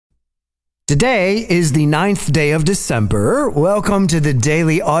Today is the 9th day of December. Welcome to the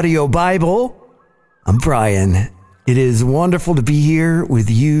Daily Audio Bible. I'm Brian. It is wonderful to be here with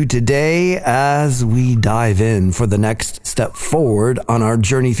you today as we dive in for the next step forward on our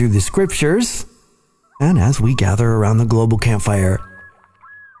journey through the scriptures and as we gather around the global campfire.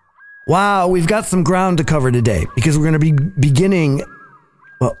 Wow, we've got some ground to cover today because we're going to be beginning,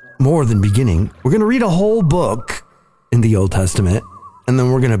 well, more than beginning. We're going to read a whole book in the Old Testament. And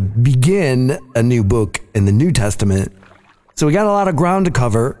then we're going to begin a new book in the New Testament. So we got a lot of ground to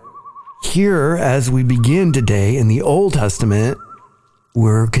cover. Here, as we begin today in the Old Testament,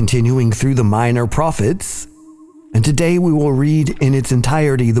 we're continuing through the minor prophets. And today we will read in its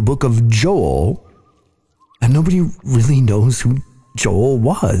entirety the book of Joel. And nobody really knows who Joel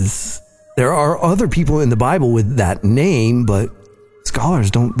was. There are other people in the Bible with that name, but scholars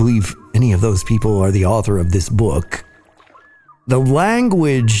don't believe any of those people are the author of this book. The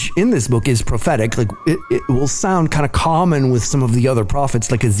language in this book is prophetic. Like it will sound kind of common with some of the other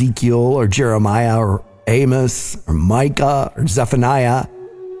prophets like Ezekiel or Jeremiah or Amos or Micah or Zephaniah.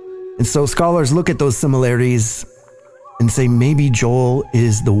 And so scholars look at those similarities and say maybe Joel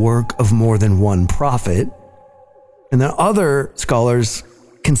is the work of more than one prophet. And then other scholars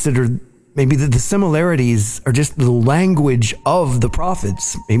consider maybe that the similarities are just the language of the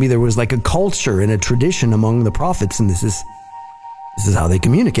prophets. Maybe there was like a culture and a tradition among the prophets, and this is how they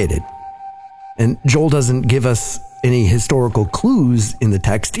communicated. And Joel doesn't give us any historical clues in the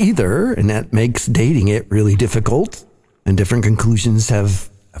text either, and that makes dating it really difficult. And different conclusions have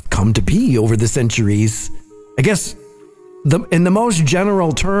come to be over the centuries. I guess in the most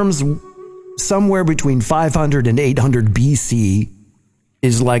general terms, somewhere between 500 and 800 BC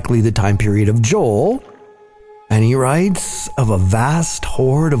is likely the time period of Joel. And he writes of a vast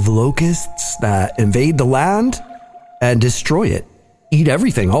horde of locusts that invade the land and destroy it. Eat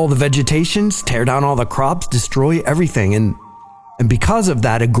everything, all the vegetations, tear down all the crops, destroy everything. And because of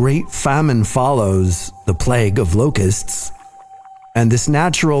that, a great famine follows the plague of locusts. And this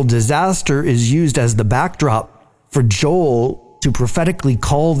natural disaster is used as the backdrop for Joel to prophetically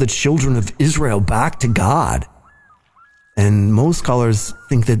call the children of Israel back to God. And most scholars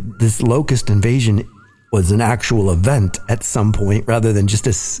think that this locust invasion was an actual event at some point rather than just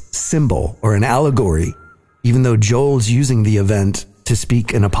a symbol or an allegory, even though Joel's using the event to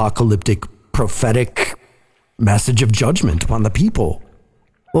speak an apocalyptic, prophetic message of judgment upon the people.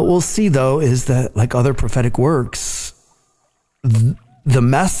 What we'll see, though, is that, like other prophetic works, the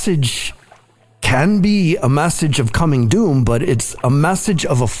message can be a message of coming doom, but it's a message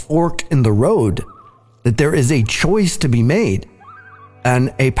of a fork in the road, that there is a choice to be made,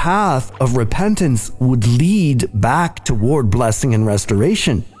 and a path of repentance would lead back toward blessing and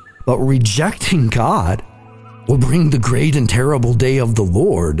restoration. But rejecting God will bring the great and terrible day of the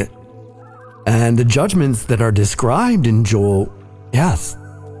Lord. And the judgments that are described in Joel, yes,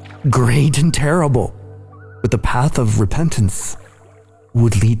 great and terrible. But the path of repentance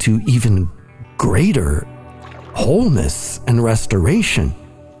would lead to even greater wholeness and restoration.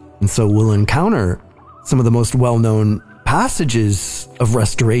 And so we'll encounter some of the most well-known passages of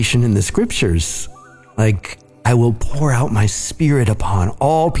restoration in the scriptures, like, I will pour out my spirit upon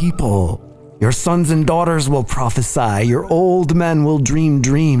all people. Your sons and daughters will prophesy, your old men will dream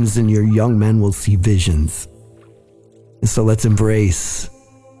dreams, and your young men will see visions. And so let's embrace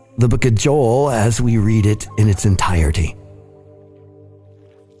the book of Joel as we read it in its entirety.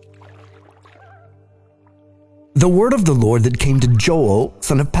 The word of the Lord that came to Joel,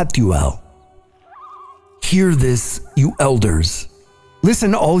 son of Pethuel. Hear this, you elders.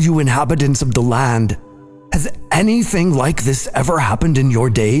 Listen, all you inhabitants of the land. Has anything like this ever happened in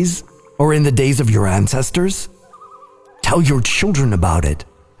your days? Or in the days of your ancestors? Tell your children about it,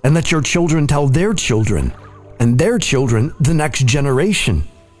 and let your children tell their children, and their children the next generation.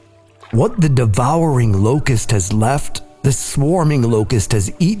 What the devouring locust has left, the swarming locust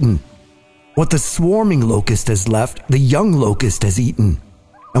has eaten. What the swarming locust has left, the young locust has eaten.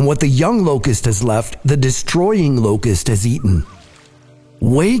 And what the young locust has left, the destroying locust has eaten.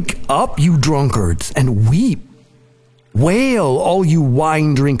 Wake up, you drunkards, and weep. Wail, all you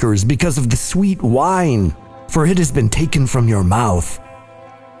wine drinkers, because of the sweet wine, for it has been taken from your mouth.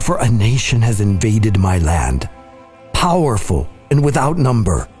 For a nation has invaded my land, powerful and without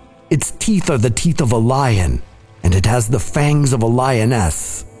number. Its teeth are the teeth of a lion, and it has the fangs of a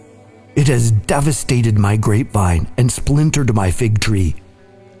lioness. It has devastated my grapevine and splintered my fig tree.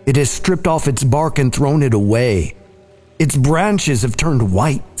 It has stripped off its bark and thrown it away. Its branches have turned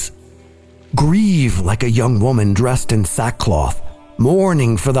white. Grieve like a young woman dressed in sackcloth,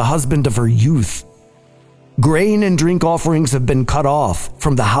 mourning for the husband of her youth. Grain and drink offerings have been cut off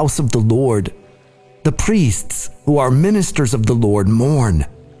from the house of the Lord. The priests, who are ministers of the Lord, mourn.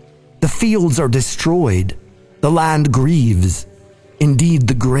 The fields are destroyed. The land grieves. Indeed,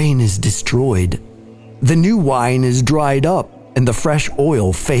 the grain is destroyed. The new wine is dried up, and the fresh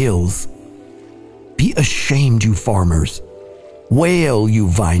oil fails. Be ashamed, you farmers. Wail, you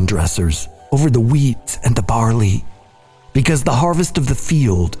vine dressers, over the wheat and the barley, because the harvest of the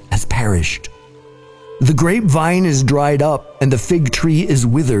field has perished. The grapevine is dried up, and the fig tree is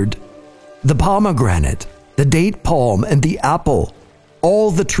withered. The pomegranate, the date palm, and the apple,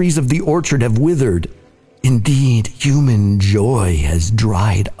 all the trees of the orchard have withered. Indeed, human joy has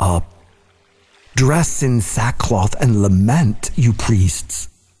dried up. Dress in sackcloth and lament, you priests.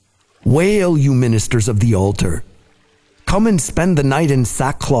 Wail, you ministers of the altar. Come and spend the night in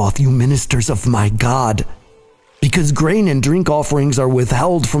sackcloth, you ministers of my God, because grain and drink offerings are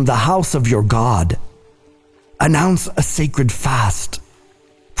withheld from the house of your God. Announce a sacred fast.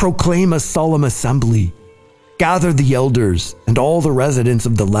 Proclaim a solemn assembly. Gather the elders and all the residents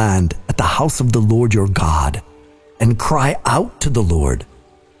of the land at the house of the Lord your God, and cry out to the Lord.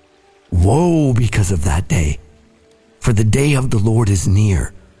 Woe because of that day, for the day of the Lord is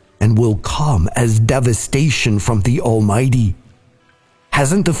near, and will come as devastation from the Almighty.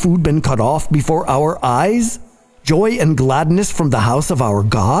 Hasn't the food been cut off before our eyes? Joy and gladness from the house of our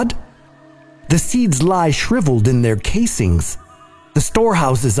God? The seeds lie shriveled in their casings. The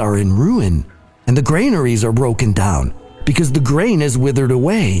storehouses are in ruin, and the granaries are broken down, because the grain is withered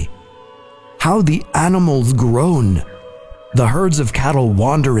away. How the animals groan! The herds of cattle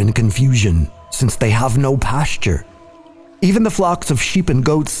wander in confusion, since they have no pasture. Even the flocks of sheep and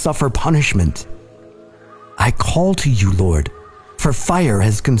goats suffer punishment. I call to you, Lord, for fire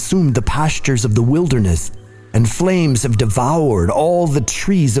has consumed the pastures of the wilderness, and flames have devoured all the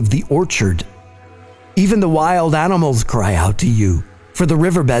trees of the orchard. Even the wild animals cry out to you, for the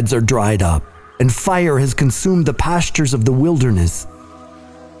riverbeds are dried up, and fire has consumed the pastures of the wilderness.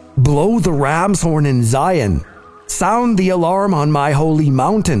 Blow the ram's horn in Zion. Sound the alarm on my holy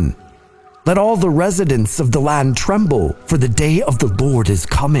mountain. Let all the residents of the land tremble, for the day of the Lord is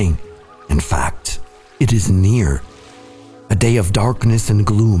coming. In fact, it is near. A day of darkness and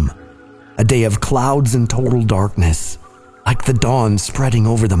gloom. A day of clouds and total darkness, like the dawn spreading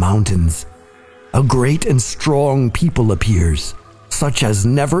over the mountains. A great and strong people appears, such as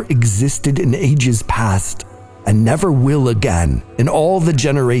never existed in ages past, and never will again in all the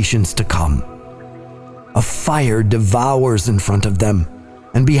generations to come. A fire devours in front of them,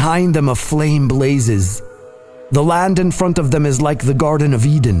 and behind them a flame blazes. The land in front of them is like the Garden of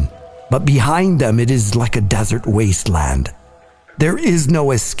Eden, but behind them it is like a desert wasteland. There is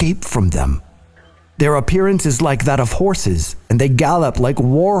no escape from them. Their appearance is like that of horses, and they gallop like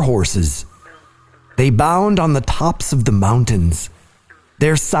war horses. They bound on the tops of the mountains.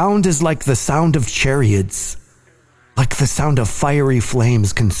 Their sound is like the sound of chariots, like the sound of fiery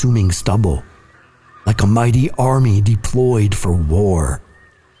flames consuming stubble, like a mighty army deployed for war.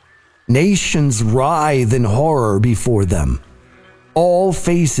 Nations writhe in horror before them. All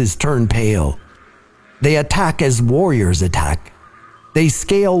faces turn pale. They attack as warriors attack. They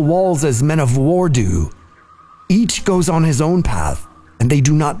scale walls as men of war do. Each goes on his own path, and they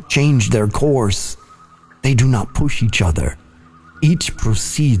do not change their course. They do not push each other. Each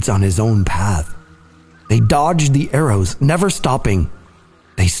proceeds on his own path. They dodge the arrows, never stopping.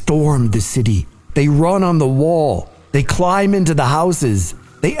 They storm the city. They run on the wall. They climb into the houses.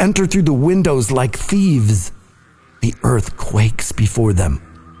 They enter through the windows like thieves. The earth quakes before them.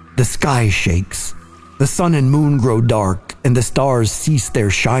 The sky shakes. The sun and moon grow dark, and the stars cease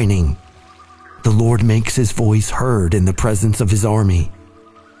their shining. The Lord makes his voice heard in the presence of his army.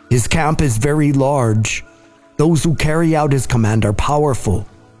 His camp is very large. Those who carry out his command are powerful.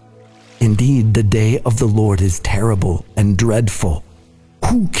 Indeed, the day of the Lord is terrible and dreadful.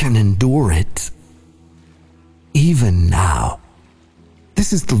 Who can endure it? Even now,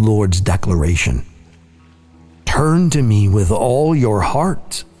 this is the Lord's declaration. Turn to me with all your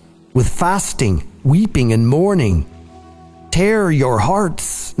heart, with fasting, weeping, and mourning. Tear your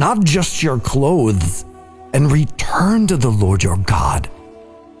hearts, not just your clothes, and return to the Lord your God.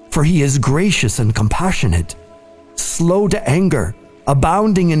 For he is gracious and compassionate, slow to anger,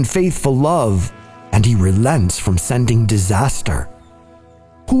 abounding in faithful love, and he relents from sending disaster.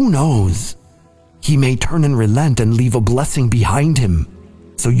 Who knows? He may turn and relent and leave a blessing behind him,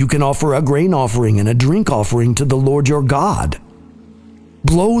 so you can offer a grain offering and a drink offering to the Lord your God.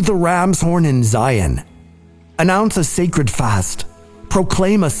 Blow the ram's horn in Zion. Announce a sacred fast.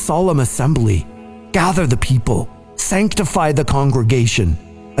 Proclaim a solemn assembly. Gather the people. Sanctify the congregation.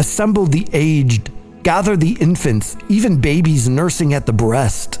 Assemble the aged. Gather the infants, even babies nursing at the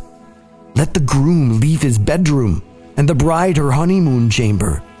breast. Let the groom leave his bedroom, and the bride her honeymoon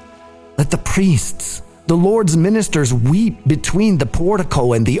chamber. Let the priests, the Lord's ministers, weep between the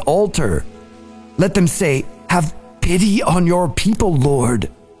portico and the altar. Let them say, "Have pity on your people, Lord,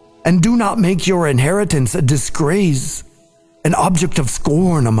 and do not make your inheritance a disgrace, an object of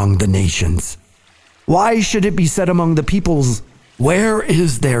scorn among the nations. Why should it be said among the peoples, 'Where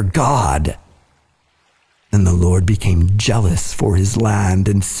is their God?'" Then the Lord became jealous for his land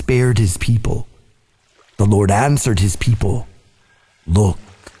and spared his people. The Lord answered his people, "Look,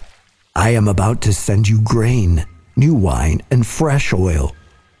 I am about to send you grain, new wine, and fresh oil.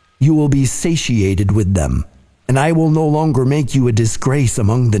 You will be satiated with them, and I will no longer make you a disgrace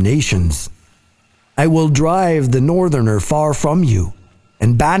among the nations. I will drive the northerner far from you,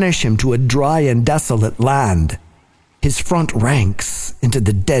 and banish him to a dry and desolate land, his front ranks into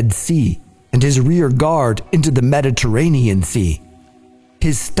the Dead Sea, and his rear guard into the Mediterranean Sea.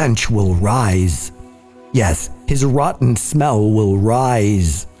 His stench will rise. Yes, his rotten smell will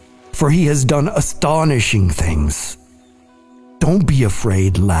rise, for he has done astonishing things. Don't be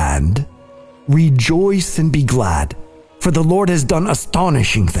afraid, land. Rejoice and be glad, for the Lord has done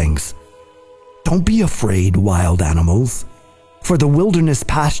astonishing things. Don't be afraid, wild animals, for the wilderness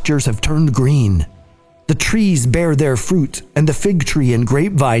pastures have turned green. The trees bear their fruit, and the fig tree and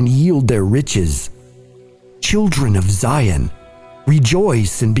grapevine yield their riches. Children of Zion,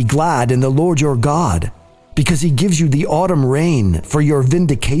 rejoice and be glad in the Lord your God, because he gives you the autumn rain for your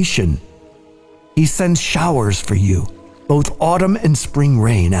vindication. He sends showers for you, both autumn and spring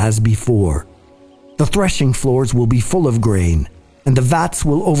rain as before. The threshing floors will be full of grain, and the vats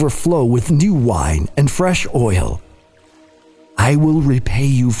will overflow with new wine and fresh oil. I will repay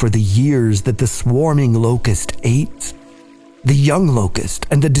you for the years that the swarming locust ate, the young locust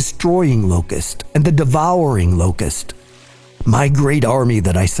and the destroying locust and the devouring locust, my great army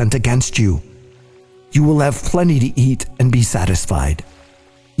that I sent against you. You will have plenty to eat and be satisfied.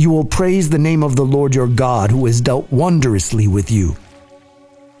 You will praise the name of the Lord your God, who has dealt wondrously with you.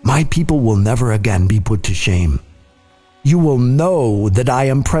 My people will never again be put to shame. You will know that I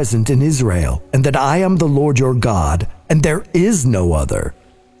am present in Israel, and that I am the Lord your God, and there is no other.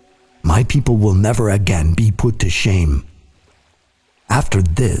 My people will never again be put to shame. After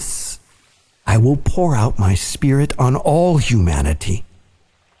this, I will pour out my spirit on all humanity.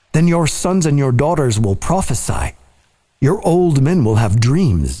 Then your sons and your daughters will prophesy. Your old men will have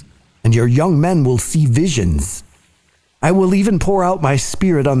dreams, and your young men will see visions. I will even pour out my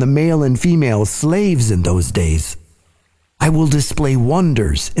spirit on the male and female slaves in those days. I will display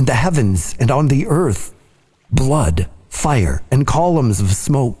wonders in the heavens and on the earth, blood, fire, and columns of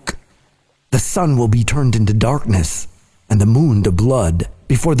smoke. The sun will be turned into darkness, and the moon to blood,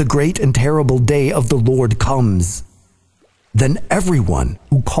 before the great and terrible day of the Lord comes. Then everyone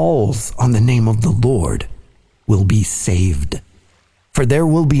who calls on the name of the Lord will be saved. For there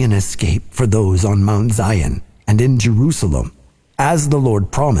will be an escape for those on Mount Zion and in Jerusalem, as the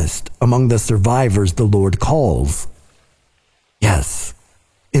Lord promised, among the survivors the Lord calls. Yes,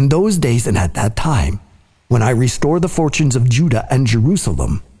 in those days and at that time, when I restore the fortunes of Judah and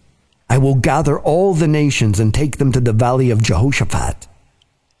Jerusalem, I will gather all the nations and take them to the valley of Jehoshaphat.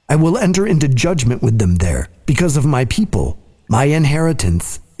 I will enter into judgment with them there because of my people, my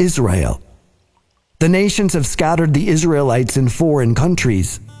inheritance, Israel. The nations have scattered the Israelites in foreign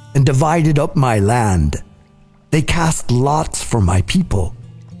countries and divided up my land. They cast lots for my people.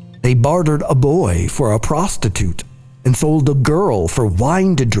 They bartered a boy for a prostitute and sold a girl for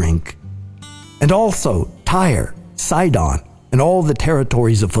wine to drink. And also Tyre, Sidon, and all the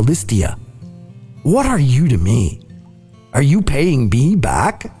territories of Philistia. What are you to me? Are you paying me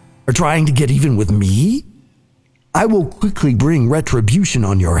back or trying to get even with me? I will quickly bring retribution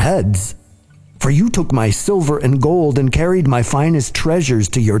on your heads. For you took my silver and gold and carried my finest treasures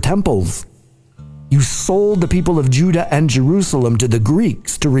to your temples. You sold the people of Judah and Jerusalem to the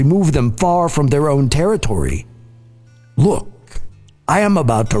Greeks to remove them far from their own territory. Look, I am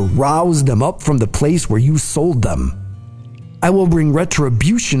about to rouse them up from the place where you sold them. I will bring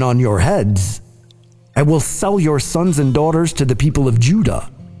retribution on your heads. I will sell your sons and daughters to the people of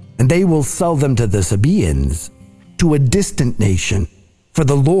Judah, and they will sell them to the Sabaeans, to a distant nation, for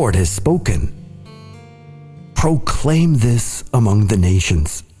the Lord has spoken. Proclaim this among the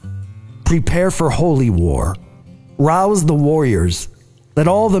nations. Prepare for holy war. Rouse the warriors. Let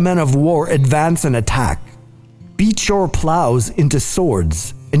all the men of war advance and attack. Beat your plows into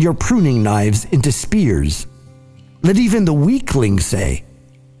swords and your pruning knives into spears. Let even the weakling say,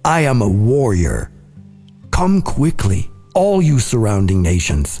 I am a warrior. Come quickly, all you surrounding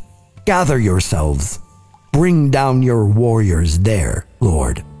nations. Gather yourselves. Bring down your warriors there,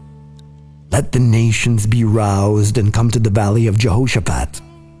 Lord. Let the nations be roused and come to the valley of Jehoshaphat,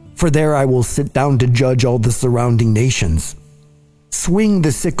 for there I will sit down to judge all the surrounding nations. Swing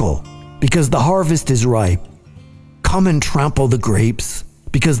the sickle, because the harvest is ripe. Come and trample the grapes,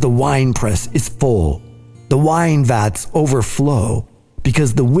 because the winepress is full. The wine vats overflow,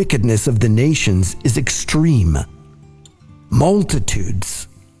 because the wickedness of the nations is extreme. Multitudes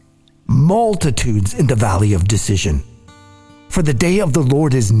in the valley of decision. For the day of the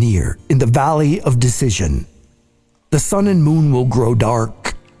Lord is near in the valley of decision. The sun and moon will grow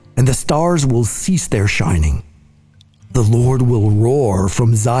dark, and the stars will cease their shining. The Lord will roar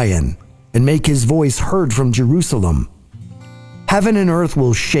from Zion and make his voice heard from Jerusalem. Heaven and earth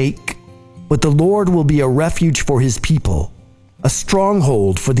will shake, but the Lord will be a refuge for his people, a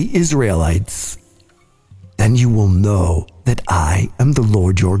stronghold for the Israelites. Then you will know that I am the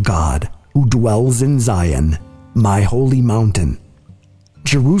Lord your God, who dwells in Zion, my holy mountain.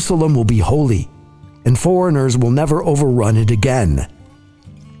 Jerusalem will be holy, and foreigners will never overrun it again.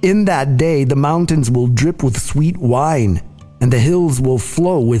 In that day, the mountains will drip with sweet wine, and the hills will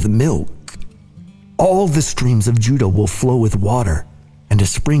flow with milk. All the streams of Judah will flow with water, and a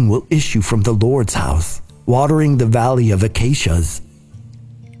spring will issue from the Lord's house, watering the valley of acacias.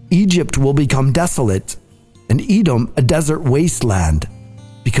 Egypt will become desolate, and Edom a desert wasteland,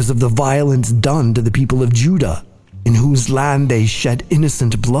 because of the violence done to the people of Judah, in whose land they shed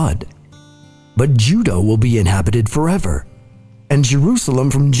innocent blood. But Judah will be inhabited forever, and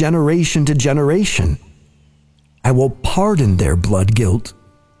Jerusalem from generation to generation. I will pardon their blood guilt,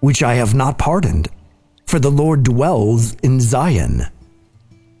 which I have not pardoned, for the Lord dwells in Zion.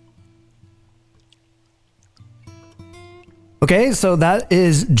 Okay, so that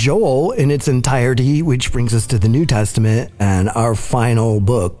is Joel in its entirety, which brings us to the New Testament and our final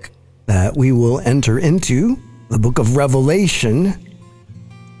book that we will enter into, the book of Revelation.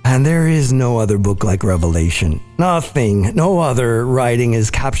 And there is no other book like Revelation. Nothing, no other writing has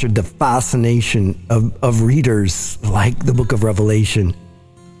captured the fascination of readers like the book of Revelation.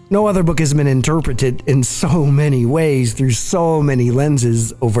 No other book has been interpreted in so many ways through so many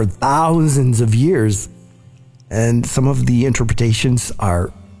lenses over thousands of years. And some of the interpretations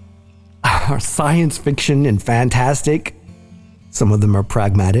are science fiction and fantastic. Some of them are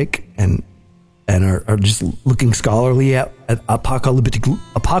pragmatic and are just looking scholarly at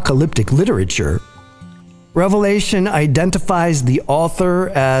apocalyptic literature. Revelation identifies the author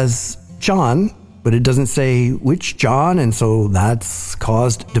as John, but it doesn't say which John, and so that's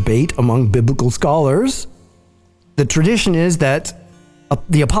caused debate among biblical scholars. The tradition is that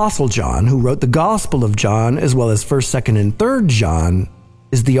the Apostle John, who wrote the Gospel of John, as well as 1st, 2nd, and 3rd John,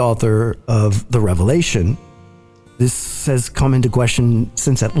 is the author of the Revelation. This has come into question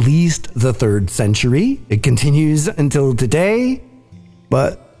since at least the 3rd century. It continues until today,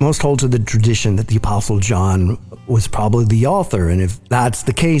 but most hold to the tradition that the Apostle John was probably the author. And if that's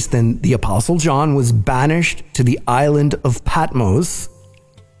the case, then the Apostle John was banished to the island of Patmos,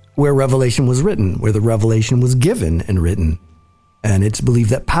 where Revelation was written, where the Revelation was given and written. And it's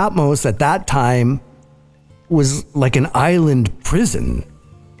believed that Patmos at that time was like an island prison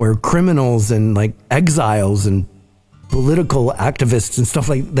where criminals and like exiles and political activists and stuff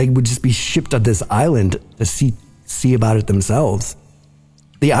like they would just be shipped on this island to see about it themselves.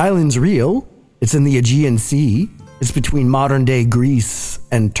 The island's real. It's in the Aegean Sea. It's between modern day Greece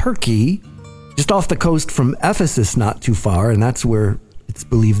and Turkey, just off the coast from Ephesus, not too far. And that's where it's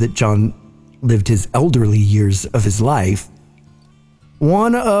believed that John lived his elderly years of his life.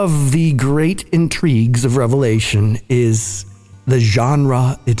 One of the great intrigues of Revelation is the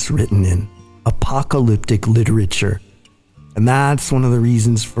genre it's written in, apocalyptic literature. And that's one of the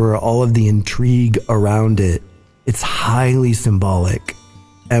reasons for all of the intrigue around it. It's highly symbolic.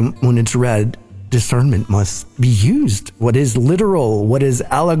 And when it's read, discernment must be used. What is literal? What is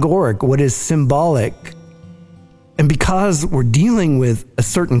allegoric? What is symbolic? And because we're dealing with a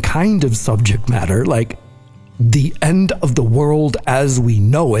certain kind of subject matter, like the end of the world as we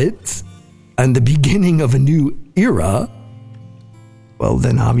know it, and the beginning of a new era, well,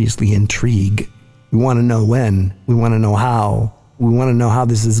 then obviously intrigue. We want to know when. We want to know how. We want to know how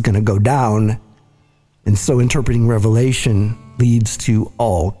this is going to go down. And so interpreting Revelation leads to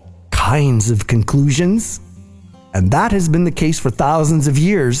all kinds of conclusions. And that has been the case for thousands of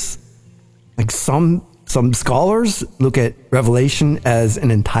years. Like some scholars look at Revelation as an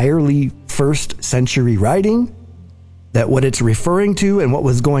entirely 1st century writing, that what it's referring to and what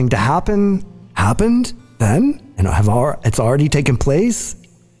was going to happen happened then, and it's already taken place.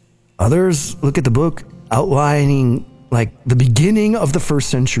 Others look at the book outlining like the beginning of the first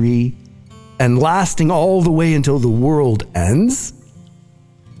century and lasting all the way until the world ends.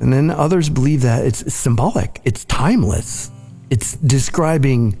 And then others believe that it's symbolic, it's timeless. It's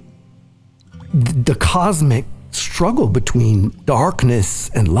describing the cosmic struggle between darkness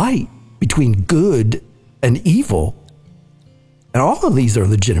and light, between good and evil. And all of these are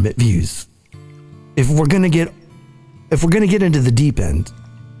legitimate views. If we're going to get into the deep end,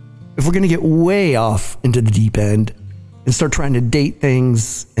 if we're going to get way off into the deep end and start trying to date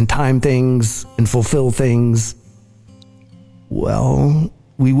things and time things and fulfill things, well,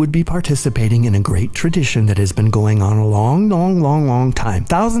 we would be participating in a great tradition that has been going on a long time,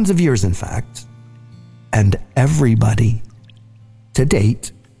 thousands of years, in fact. And everybody to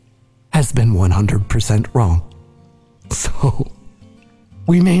date has been 100% wrong. So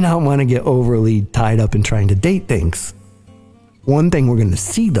we may not want to get overly tied up in trying to date things. One thing we're going to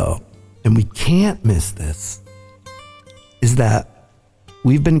see, though, and we can't miss this, is that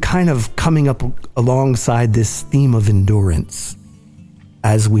we've been kind of coming up alongside this theme of endurance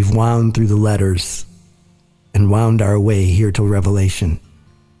as we've wound through the letters and wound our way here to Revelation.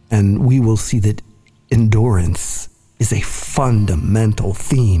 And we will see that endurance is a fundamental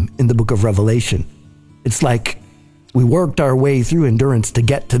theme in the book of Revelation. It's like we worked our way through endurance to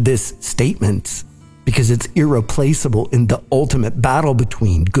get to this statement because it's irreplaceable in the ultimate battle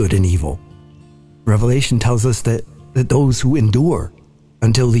between good and evil. Revelation tells us that those who endure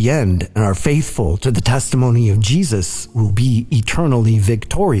until the end and are faithful to the testimony of Jesus will be eternally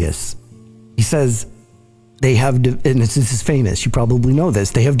victorious. He says they have, and this is famous, you probably know this,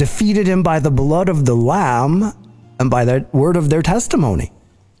 they have defeated him by the blood of the Lamb and by the word of their testimony.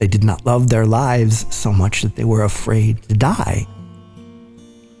 They did not love their lives so much that they were afraid to die.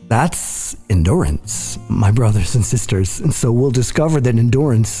 That's endurance, my brothers and sisters. And so we'll discover that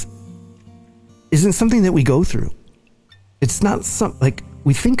endurance isn't something that we go through. It's not like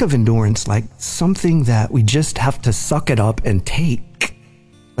we think of endurance like something that we just have to suck it up and take.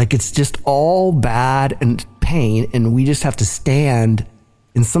 Like it's just all bad and pain, and we just have to stand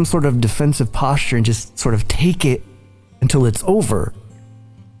in some sort of defensive posture and just sort of take it until it's over.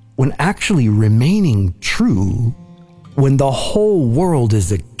 When actually remaining true, when the whole world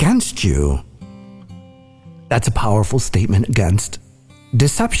is against you, that's a powerful statement against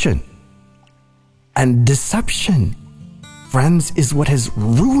deception. And deception, friends, is what has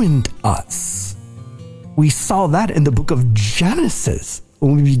ruined us. We saw that in the book of Genesis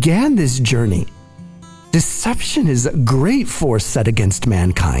when we began this journey. Deception is a great force set against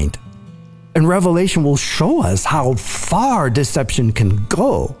mankind. And Revelation will show us how far deception can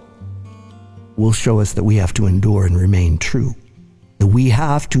go. Will show us that we have to endure and remain true. That we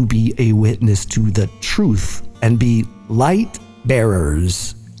have to be a witness to the truth and be light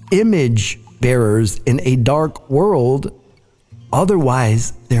bearers, image bearers in a dark world.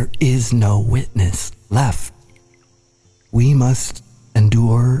 Otherwise, there is no witness left. We must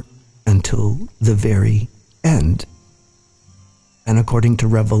endure until the very end. And according to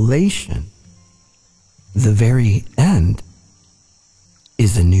Revelation, the very end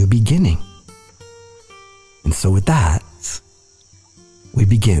is a new beginning. And so with that, we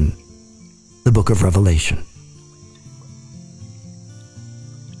begin the book of Revelation.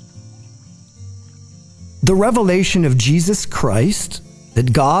 The revelation of Jesus Christ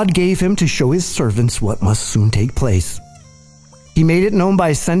that God gave him to show his servants what must soon take place. He made it known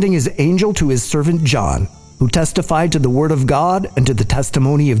by sending his angel to his servant John, who testified to the word of God and to the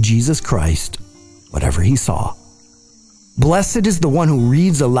testimony of Jesus Christ, whatever he saw. Blessed is the one who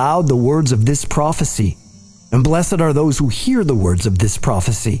reads aloud the words of this prophecy, and blessed are those who hear the words of this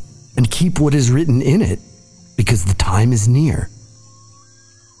prophecy and keep what is written in it, because the time is near.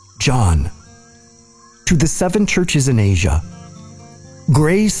 John, to the 7 churches in Asia,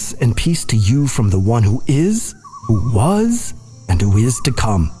 grace and peace to you from the one who is, who was, and who is to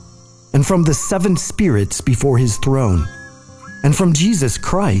come, and from the 7 spirits before his throne, and from Jesus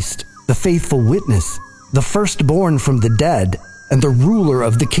Christ, the faithful witness, the firstborn from the dead, and the ruler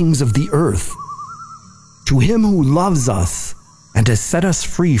of the kings of the earth. To him who loves us and has set us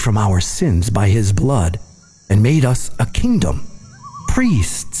free from our sins by his blood, and made us a kingdom,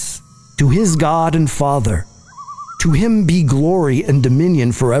 priests, to his God and Father. To him be glory and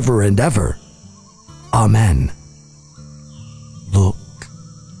dominion forever and ever. Amen. Look,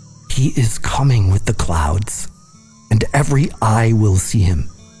 he is coming with the clouds, and every eye will see him,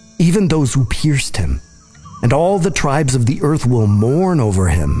 even those who pierced him, and all the tribes of the earth will mourn over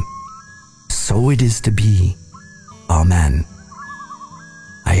him. So it is to be. Amen.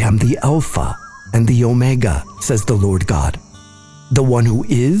 I am the Alpha and the Omega, says the Lord God, the one who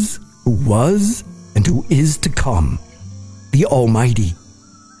is, who was, and who is to come, the Almighty.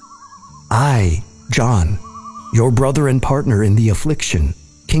 I, John, your brother and partner in the affliction,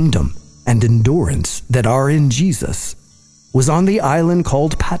 kingdom, and endurance that are in Jesus, was on the island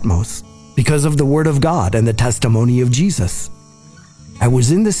called Patmos because of the word of God and the testimony of Jesus. I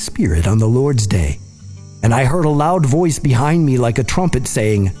was in the Spirit on the Lord's day, and I heard a loud voice behind me like a trumpet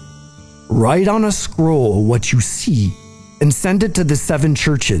saying, "Write on a scroll what you see and send it to the 7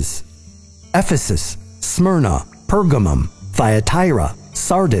 churches: Ephesus, Smyrna, Pergamum, Thyatira,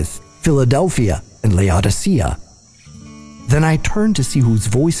 Sardis, Philadelphia, and Laodicea." Then I turned to see whose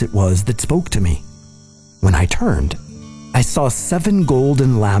voice it was that spoke to me. When I turned, I saw 7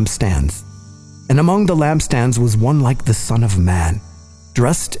 golden lampstands, and among the lampstands was one like the Son of Man,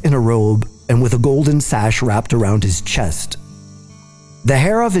 dressed in a robe and with a golden sash wrapped around his chest. The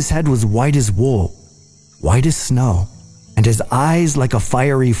hair of his head was white as wool, white as snow, and his eyes like a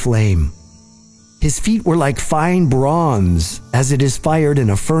fiery flame. His feet were like fine bronze as it is fired in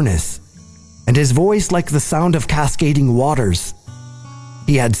a furnace, and his voice like the sound of cascading waters.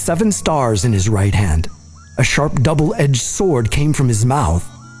 He had 7 stars in his right hand. A sharp double-edged sword came from his mouth,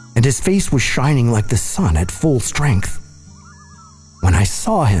 and his face was shining like the sun at full strength. When I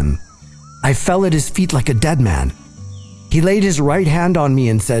saw him, I fell at his feet like a dead man. He laid his right hand on me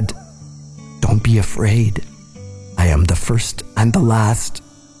and said, "Don't be afraid. I am the first and the last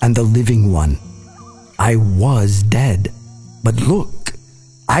and the living one. I was dead, but look,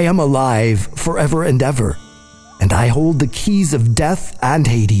 I am alive forever and ever, and I hold the keys of death and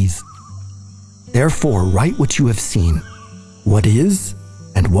Hades. Therefore, write what you have seen, what is,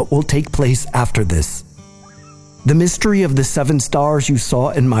 and what will take place after this. The mystery of the 7 stars you saw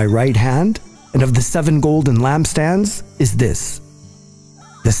in my right hand and of the 7 golden lampstands is this: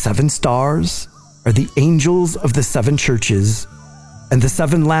 the 7 stars are the angels of the 7 churches, and the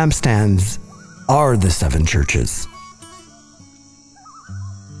 7 lampstands are the 7 churches."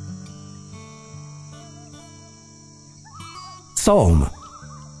 Psalm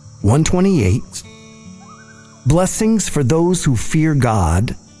 128, Blessings for those who fear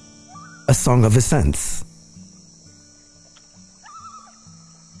God, a song of ascents.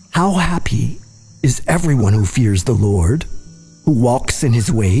 How happy is everyone who fears the Lord, who walks in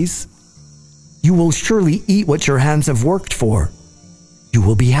his ways. You will surely eat what your hands have worked for. You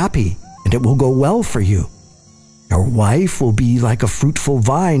will be happy, and it will go well for you. Your wife will be like a fruitful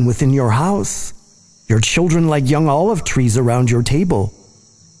vine within your house, your children like young olive trees around your table.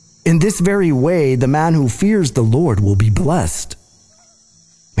 In this very way, the man who fears the Lord will be blessed.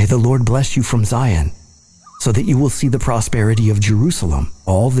 May the Lord bless you from Zion, so that you will see the prosperity of Jerusalem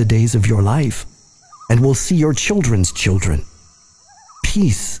all the days of your life, and will see your children's children.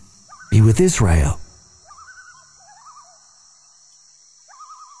 Peace be with Israel.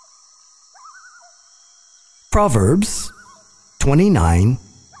 Proverbs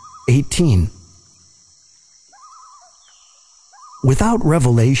 29:18. Without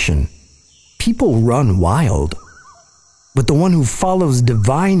revelation, people run wild, but the one who follows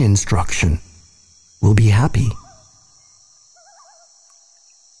divine instruction will be happy.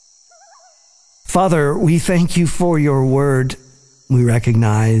 Father, we thank you for your word. We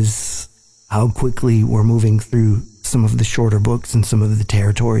recognize how quickly we're moving through some of the shorter books and some of the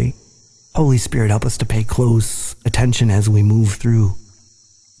territory. Holy Spirit, help us to pay close attention as we move through,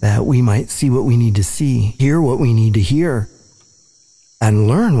 that we might see what we need to see, hear what we need to hear, and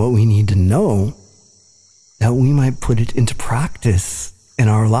learn what we need to know, that we might put it into practice in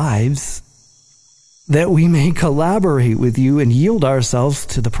our lives, that we may collaborate with you and yield ourselves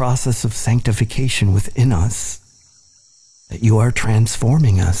to the process of sanctification within us, that you are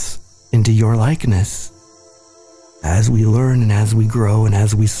transforming us into your likeness as we learn and as we grow and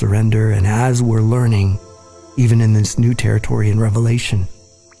as we surrender and as we're learning, even in this new territory in Revelation,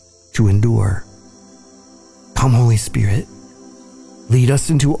 to endure. Come, Holy Spirit, lead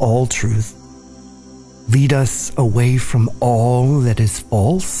us into all truth. Lead us away from all that is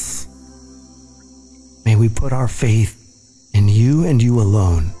false. May we put our faith in you and you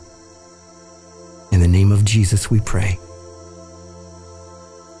alone. In the name of Jesus we pray.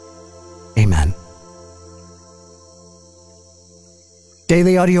 Amen.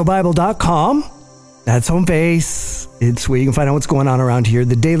 DailyAudioBible.com. That's home base. It's where you can find out what's going on around here.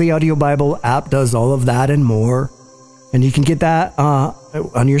 The Daily Audio Bible app does all of that and more. And you can get that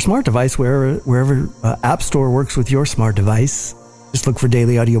on your smart device, wherever App Store works with your smart device. Just look for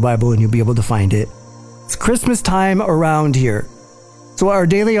Daily Audio Bible and you'll be able to find it. It's Christmas time around here. So our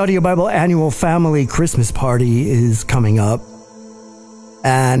Daily Audio Bible annual family Christmas party is coming up.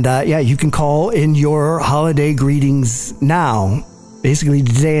 And you can call in your holiday greetings now, basically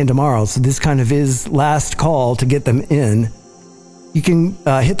today and tomorrow. So this kind of is last call to get them in. you can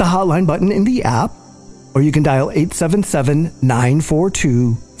hit the hotline button in the app, or you can dial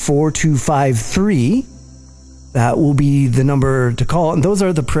 877-942-4253. That will be the number to call. And those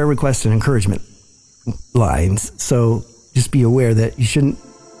are the prayer request and encouragement lines. So just be aware that you shouldn't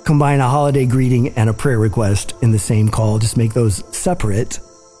combine a holiday greeting and a prayer request in the same call. Just make those separate,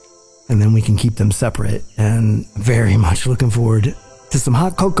 and then we can keep them separate. And very much looking forward to some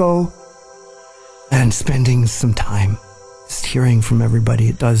hot cocoa and spending some time just hearing from everybody.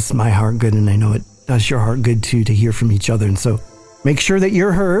 It does my heart good, and I know it does your heart good too, to hear from each other. And so make sure that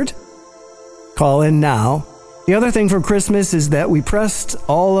you're heard. Call in now. The other thing for Christmas is that we pressed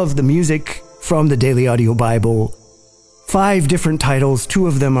all of the music from the Daily Audio Bible, 5 different titles. 2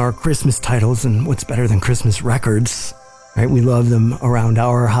 of them are Christmas titles, and what's better than Christmas records, right? We love them around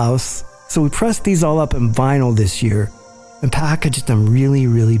our house. So we pressed these all up in vinyl this year and packaged them really,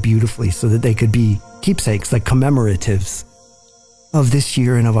 really beautifully so that they could be keepsakes, like commemoratives of this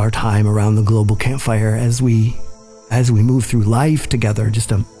year and of our time around the global campfire as we move through life together.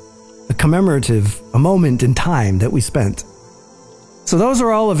 Just a commemorative, a moment in time that we spent. So those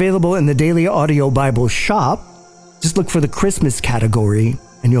are all available in the Daily Audio Bible shop. Just look for the Christmas category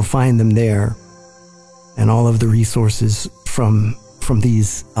and you'll find them there. And all of the resources from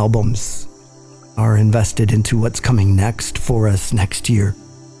these albums are invested into what's coming next for us next year,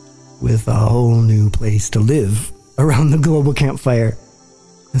 with a whole new place to live around the global campfire.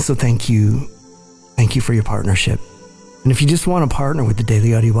 And so thank you for your partnership. And if you just want to partner with the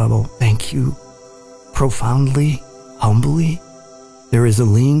Daily Audio Bible, thank you profoundly, humbly. There is a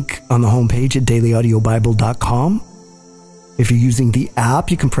link on the homepage at dailyaudiobible.com. If you're using the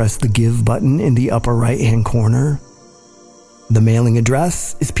app, you can press the Give button in the upper right-hand corner. The mailing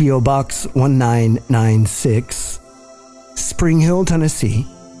address is P.O. Box 1996, Spring Hill, Tennessee,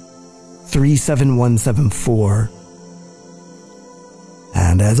 37174.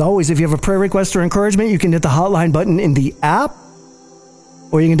 And as always, if you have a prayer request or encouragement, you can hit the hotline button in the app,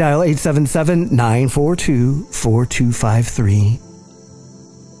 or you can dial 877-942-4253.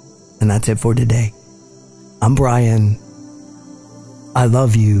 And that's it for today. I'm Brian. I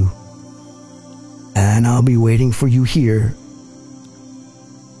love you. And I'll be waiting for you here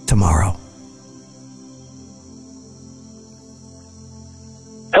tomorrow.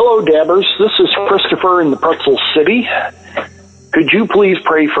 Hello, Dabbers. This is Christopher in the Pretzel City. Could you please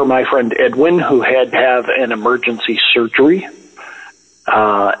pray for my friend Edwin, who had to have an emergency surgery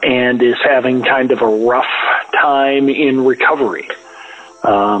and is having kind of a rough time in recovery?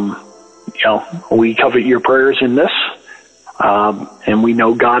 We covet your prayers in this, and we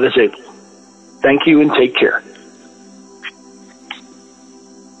know God is able. Thank you and take care.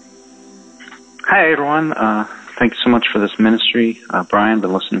 Hi, everyone. Thank you so much for this ministry. Brian,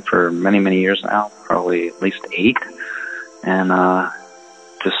 been listening for many, many years now, probably at least 8. And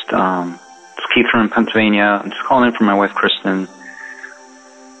just Keith from Pennsylvania. I'm just calling in for my wife, Kristen.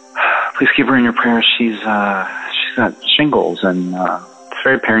 Please keep her in your prayers. She's got shingles, and it's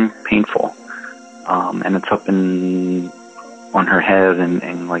very painful. And it's up on her head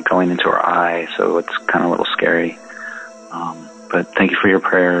and like going into her eye, so it's kind of a little scary. But thank you for your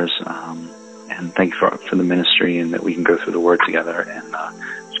prayers, and thank you for the ministry, and that we can go through the Word together and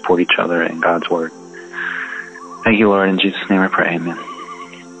support each other in God's Word. Thank you, Lord. In Jesus' name I pray. Amen.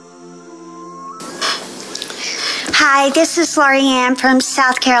 Hi, this is Lori Ann from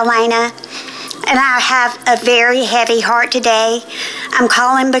South Carolina, and I have a very heavy heart today. I'm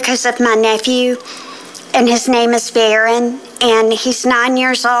calling because of my nephew, and his name is Baron, and he's 9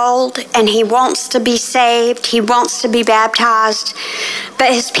 years old, and he wants to be saved. He wants to be baptized,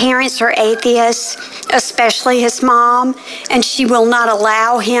 but his parents are atheists, especially his mom, and she will not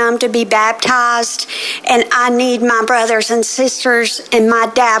allow him to be baptized. And I need my brothers and sisters in my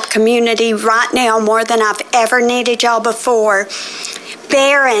DAB community right now more than I've ever needed y'all before.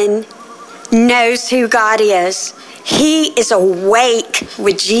 Baron knows who God is. He is awake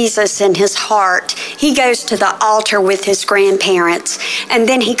with Jesus in his heart. He goes to the altar with his grandparents, and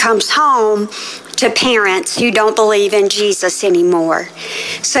then he comes home to parents who don't believe in Jesus anymore.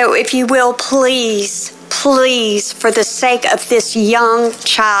 So if you will, please, for the sake of this young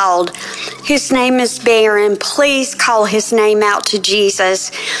child, his name is Baron, please call his name out to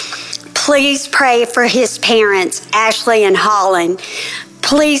Jesus. Please pray for his parents, Ashley and Holland.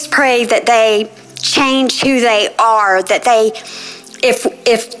 Please pray that they change who they are, that they,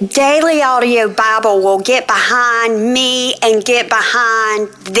 if Daily Audio Bible will get behind me and get behind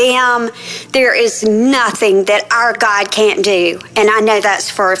them, there is nothing that our God can't do. And I know that's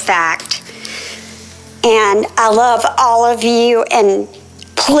for a fact. And I love all of you, and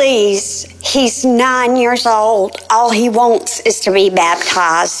please He's 9 years old. All he wants is to be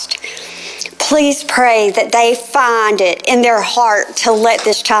baptized. Please pray that they find it in their heart to let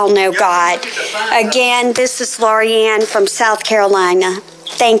this child know God. Again, this is Lorianne from South Carolina.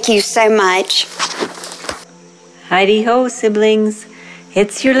 Thank you so much. Heidi ho, siblings.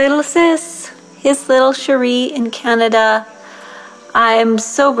 It's your little sis, his little Cherie in Canada. I'm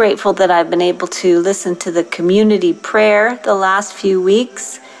so grateful that I've been able to listen to the community prayer the last few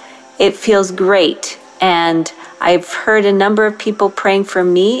weeks. It feels great, and I've heard a number of people praying for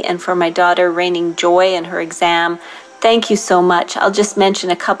me and for my daughter Raining Joy in her exam. Thank you so much. I'll just mention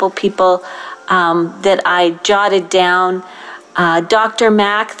a couple people that I jotted down. Dr.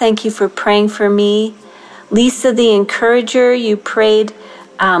 Mack, thank you for praying for me. Lisa the Encourager, you prayed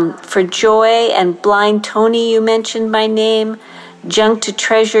for Joy, and Blind Tony, you mentioned my name. Junk to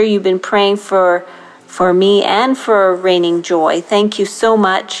Treasure, you've been praying for me and for Raining Joy. Thank you so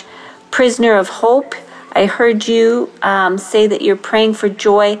much. Prisoner of Hope, I heard you say that you're praying for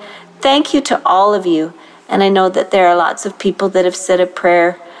Joy. Thank you to all of you. And I know that there are lots of people that have said a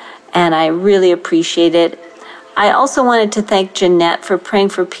prayer, and I really appreciate it. I also wanted to thank Jeanette for praying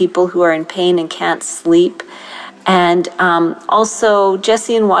for people who are in pain and can't sleep. And also,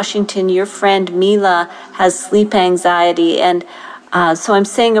 Jesse in Washington, your friend Mila has sleep anxiety, and so I'm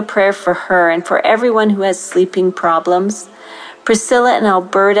saying a prayer for her and for everyone who has sleeping problems. Priscilla in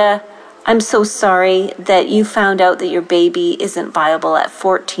Alberta, I'm so sorry that you found out that your baby isn't viable at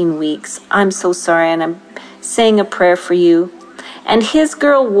 14 weeks. I'm so sorry, and I'm saying a prayer for you. And His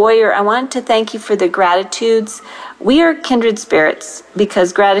Girl Warrior, I wanted to thank you for the gratitudes. We are kindred spirits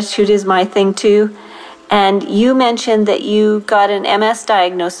because gratitude is my thing too. And you mentioned that you got an MS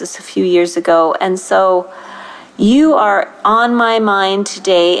diagnosis a few years ago, and so you are on my mind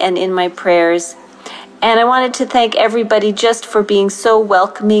today and in my prayers. And I wanted to thank everybody just for being so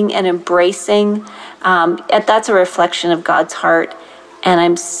welcoming and embracing. That's a reflection of God's heart. And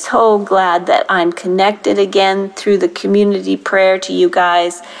I'm so glad that I'm connected again through the community prayer to you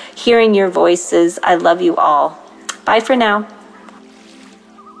guys, hearing your voices. I love you all. Bye for now.